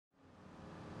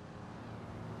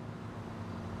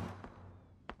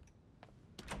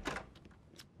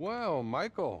Well,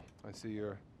 Michael, I see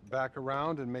you're back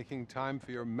around and making time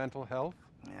for your mental health.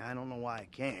 Yeah, I don't know why I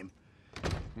came.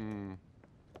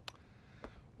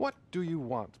 What do you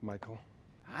want, Michael?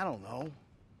 I don't know.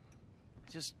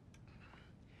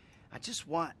 I just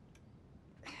want...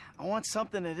 I want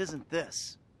something that isn't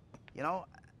this. You know?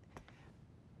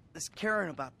 This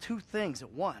caring about two things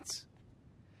at once.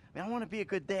 I mean, I want to be a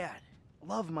good dad.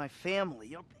 Love my family.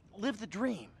 You know, live the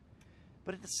dream.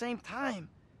 But at the same time,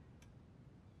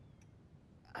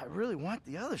 I really want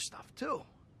the other stuff, too.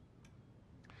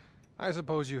 I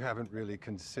suppose you haven't really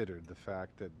considered the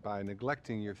fact that by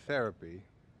neglecting your therapy,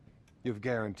 you've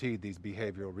guaranteed these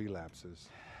behavioral relapses.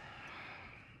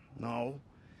 No,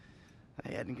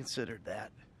 I hadn't considered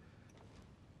that.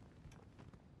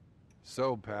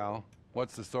 So, pal,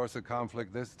 what's the source of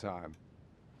conflict this time?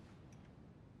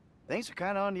 Things are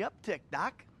kind of on the uptick,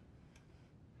 Doc.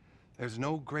 There's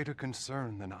no greater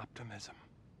concern than optimism.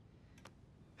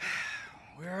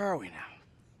 Where are we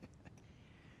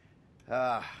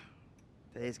now?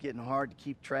 Today's getting hard to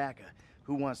keep track of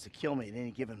who wants to kill me at any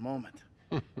given moment.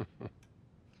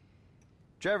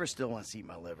 Trevor still wants to eat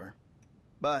my liver,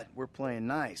 but we're playing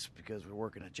nice because we're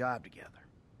working a job together.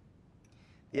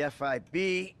 The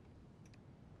FIB,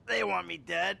 they want me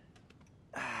dead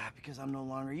because I'm no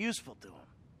longer useful to them.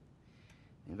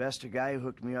 The investor guy who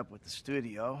hooked me up with the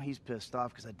studio, he's pissed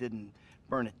off because I didn't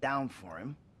burn it down for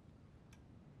him.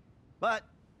 But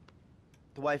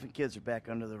the wife and kids are back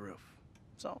under the roof.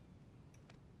 So,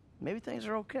 maybe things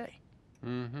are okay.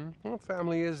 Well,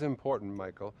 family is important,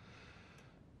 Michael.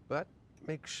 But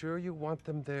make sure you want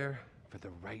them there for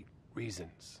the right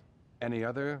reasons. Any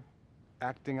other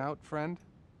acting out, friend?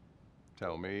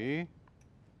 Tell me.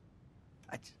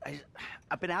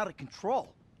 I've been out of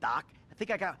control, Doc. I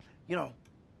think I got, you know,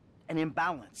 an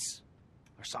imbalance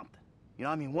or something. You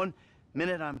know, I mean, one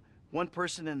minute I'm one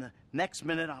person and the next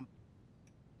minute I'm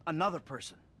another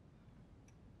person.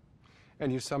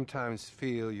 And you sometimes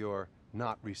feel you're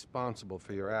not responsible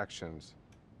for your actions.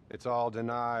 It's all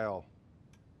denial.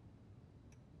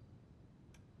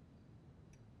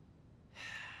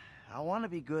 I want to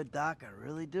be good, Doc, I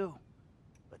really do.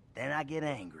 But then I get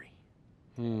angry.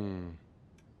 Anything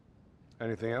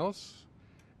else?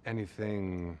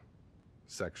 Anything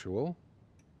sexual?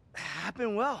 I've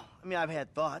been well. I mean, I've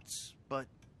had thoughts, but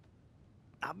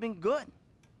I've been good.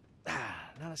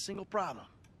 Not a single problem.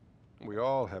 We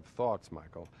all have thoughts,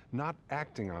 Michael. Not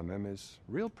acting on them is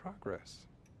real progress.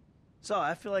 So,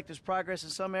 I feel like there's progress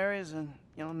in some areas and,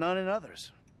 you know, none in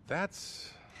others. That's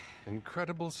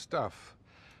incredible stuff.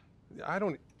 I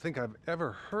don't think I've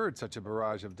ever heard such a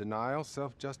barrage of denial,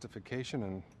 self-justification,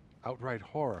 and outright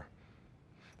horror.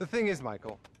 The thing is,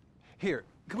 Michael, here,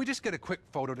 can we just get a quick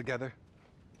photo together?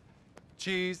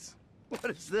 Cheese.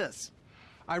 What is this?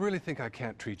 I really think I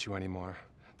can't treat you anymore.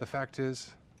 The fact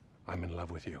is, I'm in love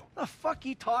with you. The fuck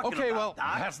you talking Okay, about, well,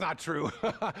 Doc? that's not true.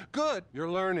 Good. You're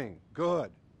learning.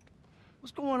 Good.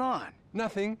 What's going on?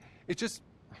 Nothing. It's just...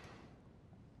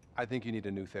 I think you need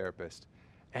a new therapist.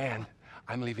 And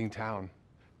I'm leaving town.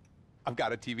 I've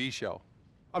got a TV show.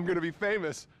 I'm gonna be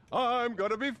famous. I'm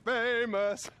gonna be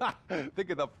famous.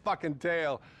 Think of the fucking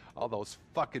tale. All those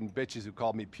fucking bitches who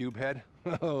called me pubehead.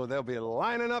 Oh, they'll be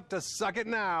lining up to suck it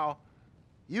now.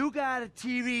 You got a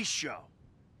TV show.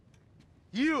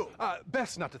 You!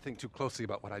 Best not to think too closely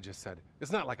about what I just said.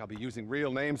 It's not like I'll be using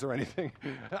real names or anything.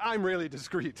 I'm really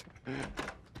discreet.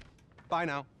 Bye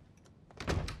now.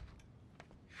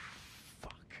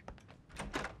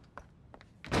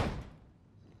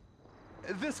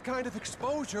 This kind of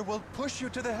exposure will push you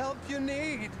to the help you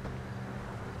need.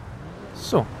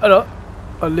 So, Alter,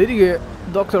 erledige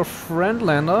Dr.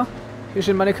 Friendlander. Hier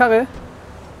steht meine Karre.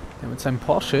 Der mit seinem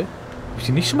Porsche. Hab ich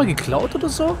die nicht schon mal geklaut oder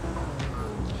so?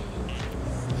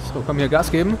 So, komm hier Gas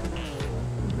geben.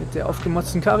 Mit der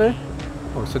aufgemotzten Karre.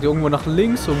 Oh, das hat hier irgendwo nach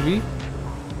links irgendwie.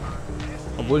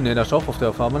 Obwohl, ne, da ist auch auf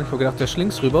der Fahrbahn. Ich habe gedacht, der ist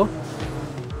links rüber.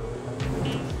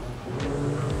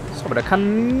 So, aber der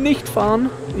kann nicht fahren.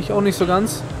 Ich auch nicht so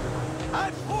ganz.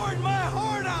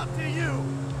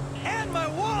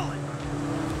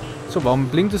 So, warum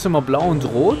blinkt es immer blau und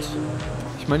rot?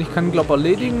 Ich meine, ich kann, glaube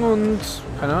erledigen und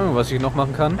keine Ahnung, was ich noch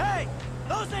machen kann.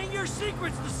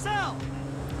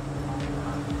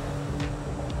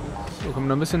 So, können wir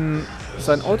noch ein bisschen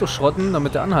sein Auto schrotten,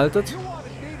 damit er anhaltet.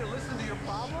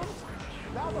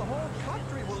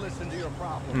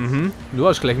 Du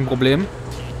hast gleich ein Problem.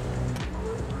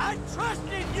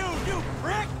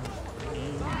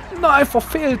 Nein,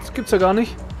 verfehlt. Gibt's ja gar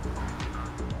nicht.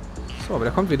 So, aber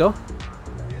der kommt wieder.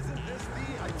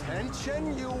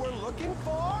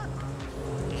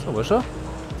 So, wo ist er?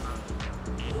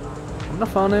 Und nach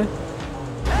vorne.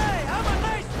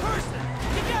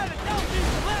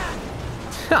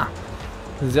 Ja,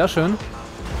 sehr schön.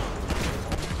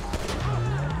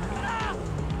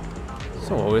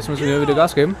 So, jetzt müssen wir wieder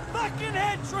Gas geben.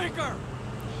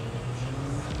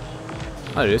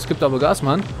 Alter, es gibt aber Gas,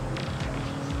 Mann.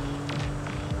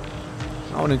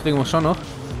 Oh, den kriegen wir schon noch.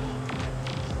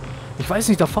 Ich weiß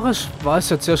nicht, der Fahrer war es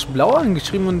jetzt zuerst blau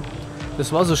angeschrieben und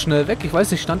das war so schnell weg. Ich weiß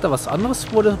nicht, stand da was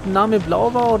anderes, wo der Name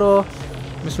blau war oder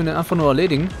müssen wir den einfach nur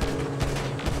erledigen?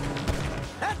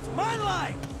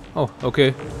 Oh,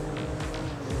 okay.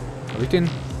 Habe ich den?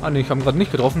 Ah, ne, ich habe ihn gerade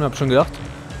nicht getroffen, habe schon gedacht.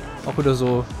 Auch wieder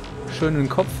so schön in den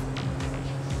Kopf.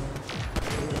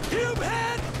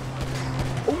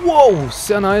 Oh, wow,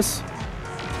 sehr nice.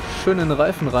 Schön in den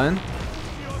Reifen rein.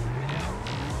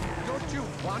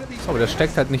 So, aber der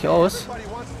steckt halt nicht aus.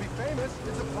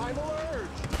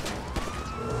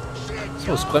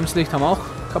 So, das Bremslicht haben wir auch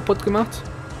kaputt gemacht.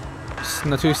 Das ist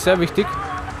natürlich sehr wichtig.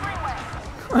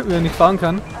 Weil er nicht fahren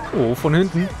kann. Oh, von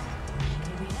hinten.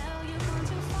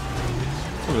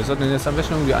 So, wir sollten den jetzt am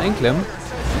besten irgendwie einklemmen.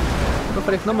 Oder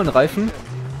vielleicht nochmal einen Reifen.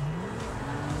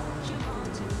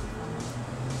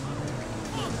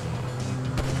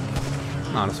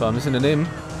 Ah, das war ein bisschen daneben.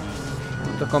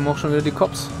 Und da kommen auch schon wieder die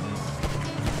Cops.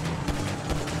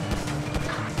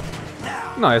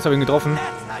 Na, jetzt habe ich ihn getroffen.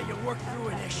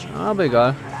 Aber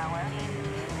egal.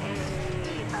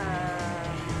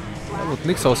 Da wird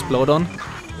nichts ausplaudern.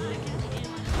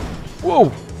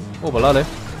 Wow! Oh, Ballade.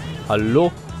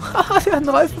 Hallo? Haha, der hat einen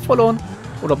Reifen verloren.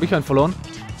 Oder habe ich einen verloren?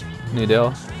 Ne,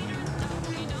 der.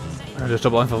 Der ist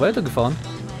aber einfach weitergefahren.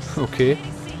 Okay.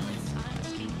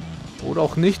 Oder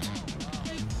auch nicht.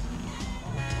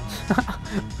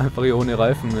 Einfach hier ohne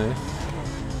Reifen, ey.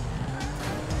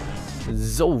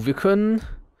 So, wir können...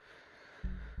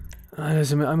 Da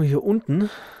sind wir einmal hier unten.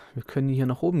 Wir können hier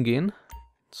nach oben gehen.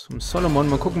 Zum Solomon.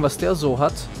 Mal gucken, was der so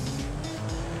hat.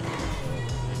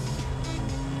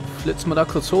 Flitzen wir da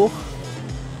kurz hoch.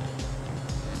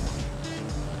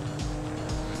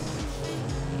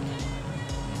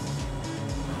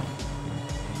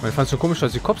 Ich fand es so komisch,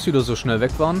 dass die Cops wieder so schnell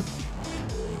weg waren.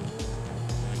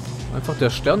 Einfach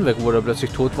der Stern weg, wo der plötzlich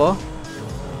tot war.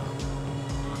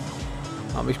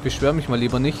 Aber ich beschwere mich mal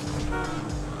lieber nicht.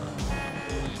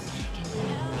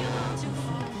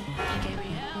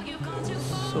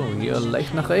 So, hier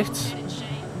leicht nach rechts.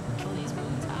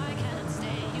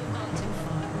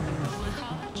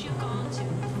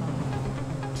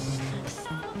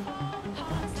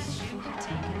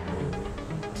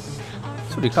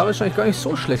 So, die Karre ist eigentlich gar nicht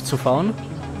so schlecht zu fahren.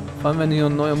 Vor allem, wenn hier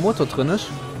ein neuer Motor drin ist.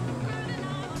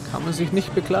 Kann man sich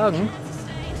nicht beklagen.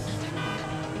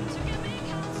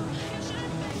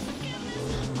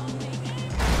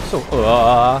 So,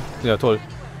 oh, ja toll.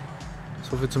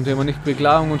 So viel zum Thema nicht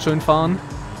beklagen und schön fahren.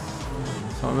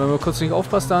 So, wenn man kurz nicht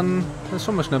aufpasst, dann kann es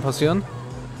schon mal schnell passieren.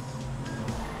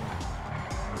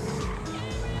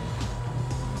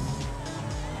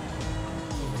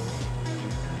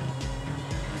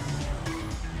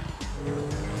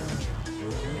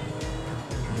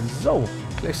 So,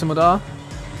 gleich sind wir da.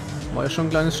 War ja schon ein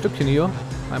kleines Stückchen hier.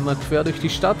 Einmal quer durch die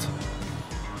Stadt.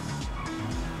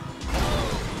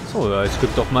 So, ja, jetzt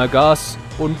gib doch mal Gas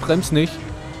und bremst nicht.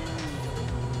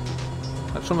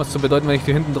 Hat schon was zu bedeuten, wenn ich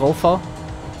hier hinten drauf fahre.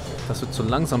 Dass du zu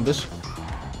langsam bist.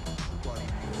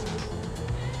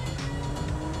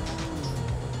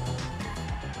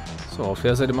 So, auf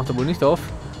der Seite macht er wohl nicht auf.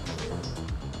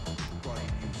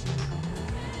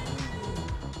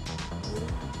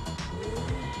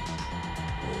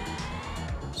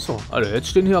 So, Alter, jetzt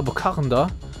stehen hier aber Karren da.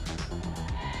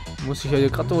 Muss ich ja hier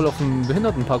gerade wohl auf dem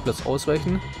Behindertenparkplatz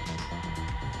ausweichen.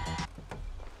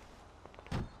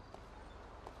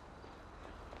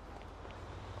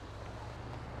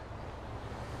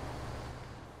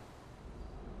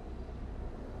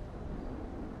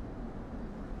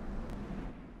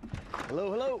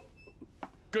 Hello, hello.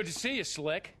 Good to see you,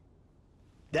 Slick.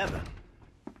 Devin,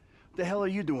 what the hell are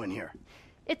you doing here?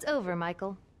 It's over,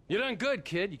 Michael. You done good,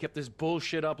 kid. You kept this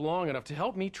bullshit up long enough to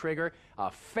help me trigger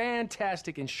a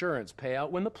fantastic insurance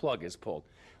payout when the plug is pulled.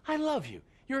 I love you.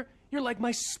 You're like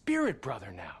my spirit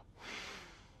brother now.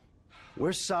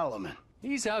 Where's Solomon?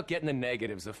 He's out getting the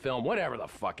negatives of film, whatever the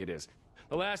fuck it is.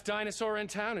 The last dinosaur in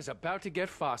town is about to get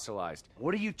fossilized.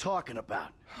 What are you talking about?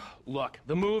 Look,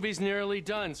 the movie's nearly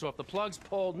done, so if the plug's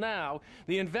pulled now,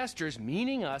 the investors,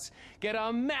 meaning us, get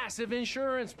a massive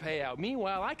insurance payout.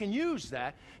 Meanwhile, I can use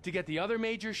that to get the other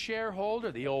major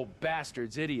shareholder, the old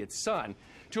bastard's idiot son,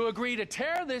 to agree to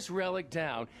tear this relic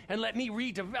down and let me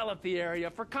redevelop the area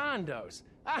for condos.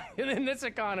 And in this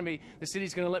economy, the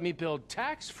city's gonna let me build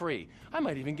tax-free. I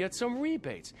might even get some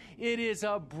rebates. It is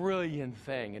a brilliant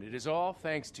thing, and it is all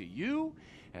thanks to you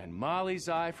and Molly's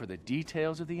eye for the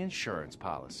details of the insurance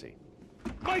policy.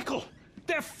 Michael,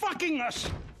 they're fucking us!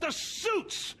 The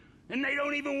suits! And they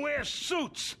don't even wear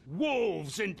suits!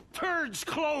 Wolves in turds'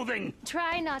 clothing!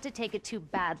 Try not to take it too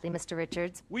badly, Mr.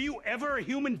 Richards. Were you ever a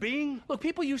human being? Look,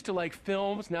 people used to like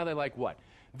films, now they like what?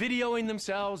 Videoing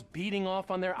themselves, beating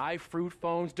off on their iFruit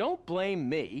phones. Don't blame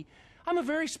me. I'm a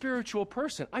very spiritual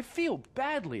person. I feel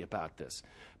badly about this.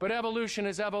 But evolution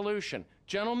is evolution.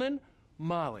 Gentlemen,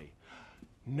 Molly,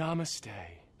 namaste.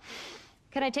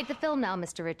 Can I take the film now,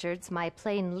 Mr. Richards? My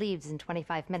plane leaves in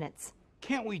 25 minutes.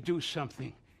 Can't we do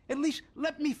something? At least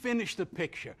let me finish the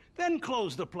picture, then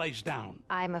close the place down.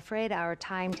 I'm afraid our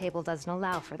timetable doesn't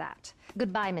allow for that.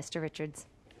 Goodbye, Mr. Richards.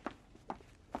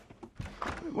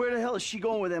 Where the hell is she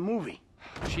going with that movie?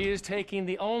 She is taking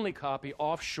the only copy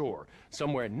offshore,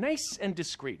 somewhere nice and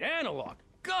discreet. Analog.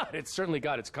 God, it's certainly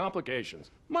got its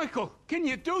complications. Michael, can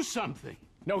you do something?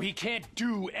 No, he can't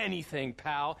do anything,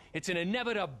 pal. It's an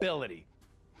inevitability.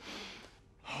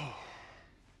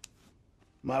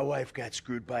 My wife got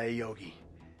screwed by a yogi.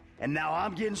 And now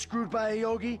I'm getting screwed by a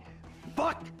yogi?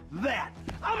 Fuck that!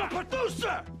 I'm a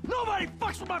producer! Nobody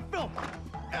fucks with my film!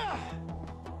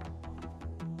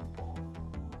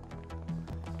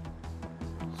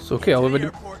 So, okay, aber über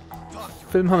den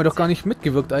Film haben wir doch gar nicht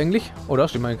mitgewirkt eigentlich. Oh, da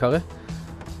steht meine Karre.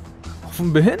 Auf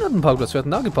dem Behindertenparkplatz. Wir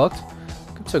hatten da geparkt.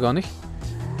 Gibt's ja gar nicht.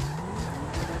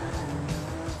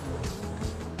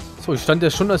 So, ich stand ja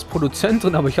schon als Produzent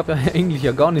drin, aber ich habe ja eigentlich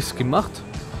ja gar nichts gemacht.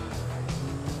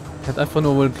 Ich hatte einfach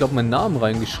nur, glaube ich, meinen Namen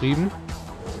reingeschrieben.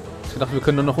 Ich dachte, wir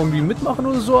können da noch irgendwie mitmachen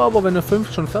oder so, aber wenn der Film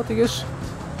schon fertig ist,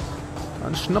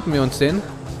 dann schnappen wir uns den.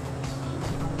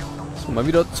 So, mal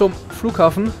wieder zum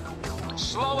Flughafen.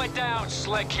 Slow it down,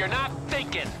 Slick. You're not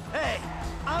thinking. Hey,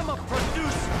 I'm a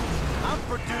producer. I'm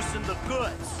producing the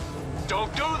goods.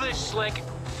 Don't do this, Slick.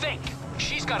 Think.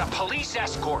 She's got a police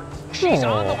escort. She's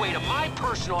on the way to my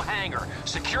personal hangar.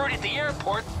 Security at the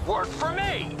airport worked for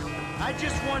me. I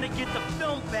just want to get the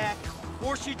film back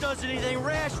before she does anything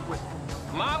rash with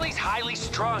it. Molly's highly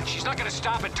strung. She's not gonna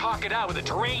stop and talk it out with a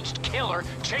deranged killer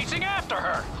chasing after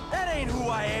her. That ain't who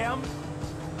I am.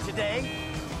 Today,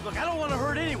 look, I don't want to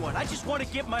hurt anyone. I just want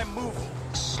to get my movie.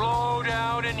 Slow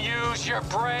down and use your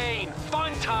brain.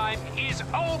 Fun time is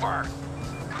over.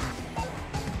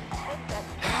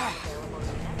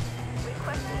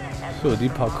 So, die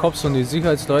paar Cops und die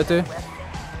Sicherheitsleute.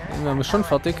 Dann wären wir schon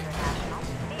fertig.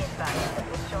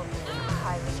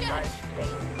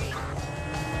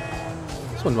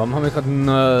 So, und warum haben wir gerade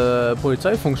einen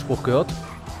Polizeifunkspruch gehört?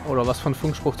 Oder was für ein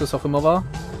Funkspruch das auch immer war.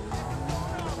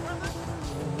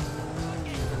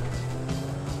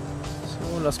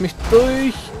 So, lass mich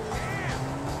durch.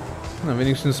 Na,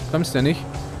 wenigstens bremst er nicht.